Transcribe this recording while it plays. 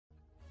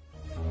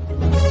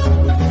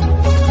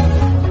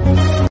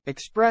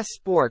Express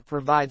Sport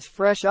provides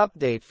fresh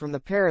update from the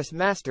Paris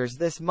Masters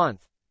this month.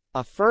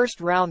 A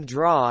first-round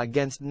draw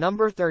against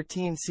number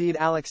 13 seed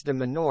Alex de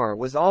Minaur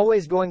was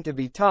always going to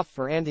be tough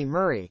for Andy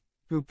Murray,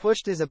 who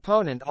pushed his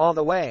opponent all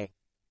the way.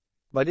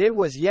 But it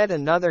was yet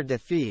another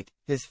defeat,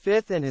 his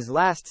fifth in his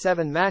last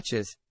 7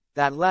 matches,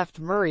 that left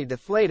Murray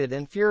deflated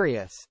and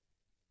furious.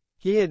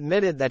 He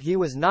admitted that he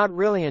was not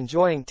really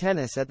enjoying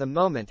tennis at the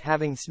moment,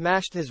 having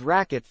smashed his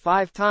racket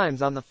 5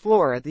 times on the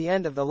floor at the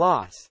end of the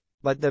loss.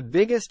 But the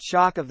biggest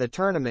shock of the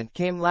tournament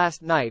came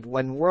last night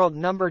when world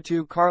number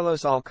 2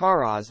 Carlos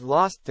Alcaraz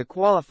lost to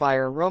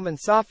qualifier Roman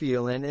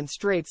Safiullin in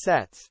straight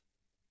sets.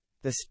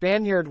 The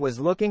Spaniard was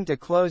looking to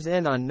close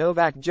in on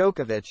Novak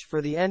Djokovic for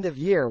the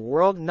end-of-year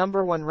world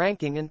number 1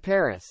 ranking in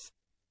Paris.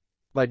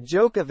 But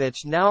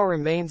Djokovic now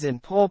remains in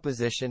pole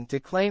position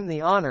to claim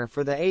the honor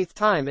for the 8th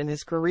time in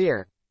his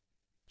career.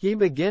 He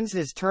begins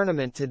his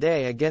tournament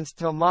today against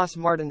Tomás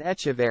Martín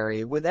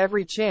Echeverry with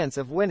every chance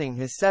of winning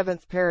his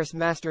 7th Paris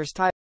Masters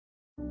title.